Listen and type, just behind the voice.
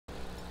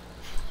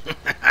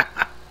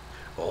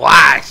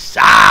What's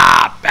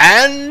up,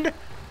 and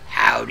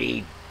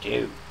howdy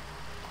do?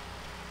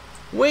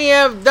 We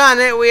have done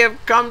it. We have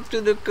come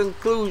to the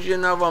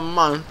conclusion of a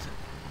month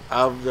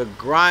of the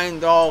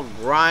Grindall of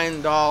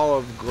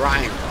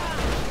Grindall.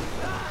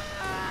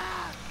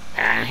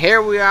 And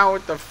here we are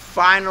with the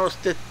final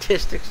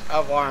statistics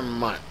of our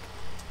month.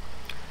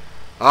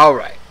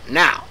 Alright,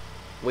 now,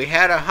 we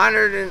had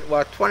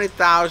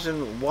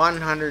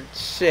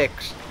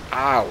 20,106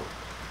 hours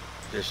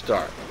to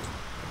start.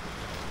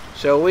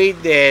 So we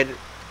did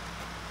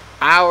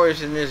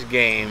hours in this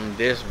game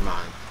this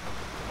month.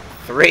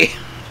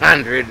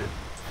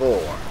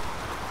 304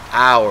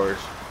 hours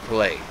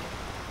played.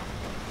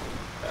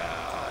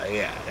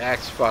 Yeah,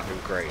 that's fucking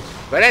crazy.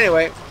 But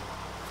anyway,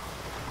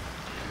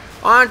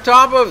 on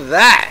top of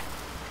that,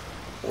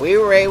 we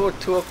were able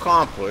to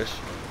accomplish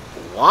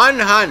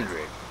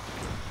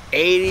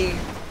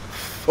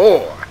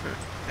 184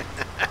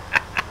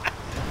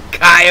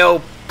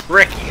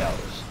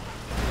 Kyoprickios.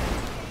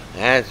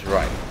 That's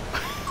right.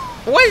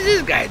 What is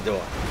this guy doing?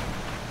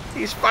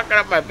 He's fucking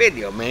up my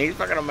video, man. He's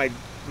fucking up my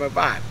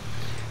vibe.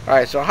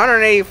 Alright, so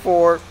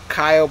 184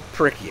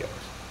 Kyoprickios.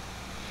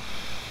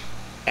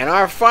 And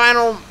our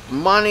final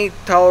money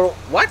total...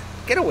 What?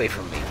 Get away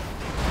from me.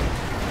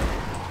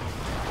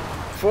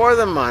 For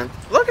the month...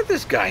 Look at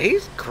this guy.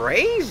 He's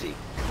crazy.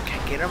 Can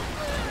I get him?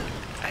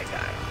 I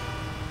got him.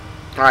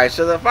 Alright,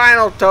 so the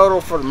final total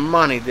for the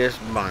money this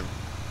month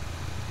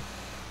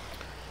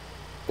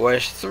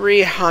was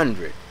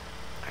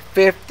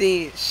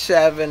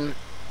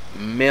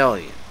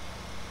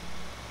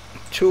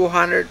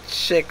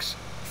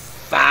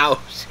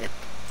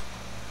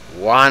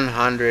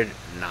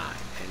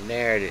And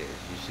there it is.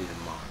 You see the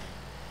mark.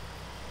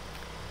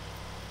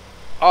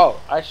 Oh,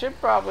 I should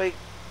probably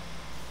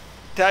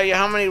tell you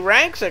how many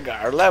ranks I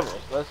got, or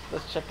levels. Let's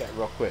check that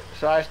real quick.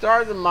 So I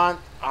started the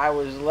month, I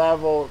was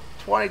level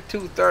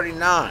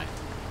 2239.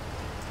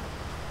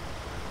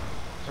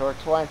 So we're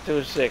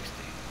 2260.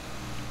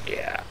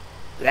 Yeah.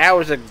 That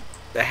was a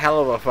hell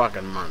of a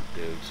fucking month,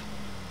 dudes.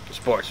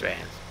 Sports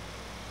fans.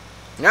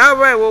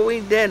 Alright, well,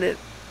 we did it.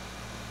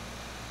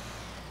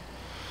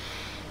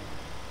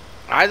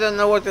 I don't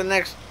know what the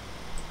next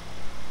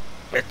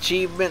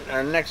achievement,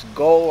 or next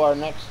goal, or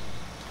next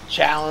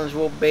challenge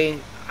will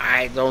be.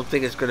 I don't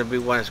think it's going to be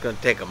one that's going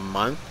to take a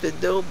month to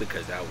do,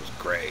 because that was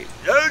crazy.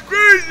 That was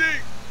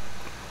crazy!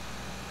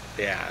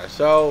 Yeah,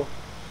 so...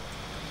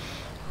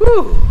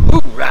 Whew,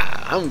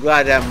 hoorah! I'm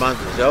glad that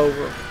month is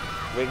over.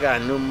 We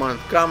got a new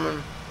month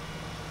coming.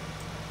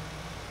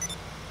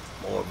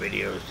 More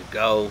videos to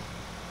go.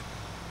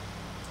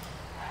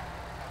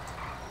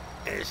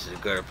 And this is as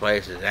good a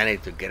place as any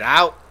to get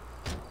out.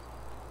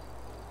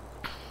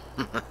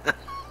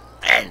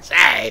 And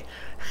say,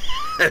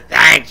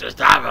 thanks for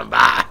stopping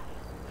by.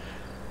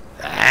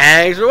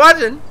 Thanks for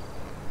watching.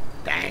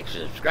 Thanks for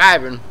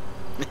subscribing.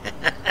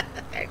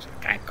 Thanks for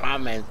kind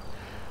comments.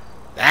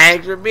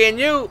 Thanks for being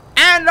you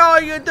and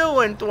all you do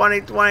in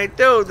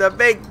 2022. The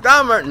big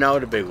dumber. No,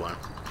 the big one.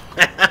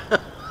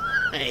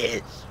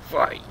 It's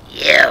for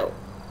you.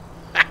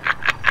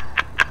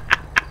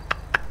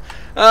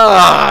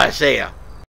 Oh, see ya.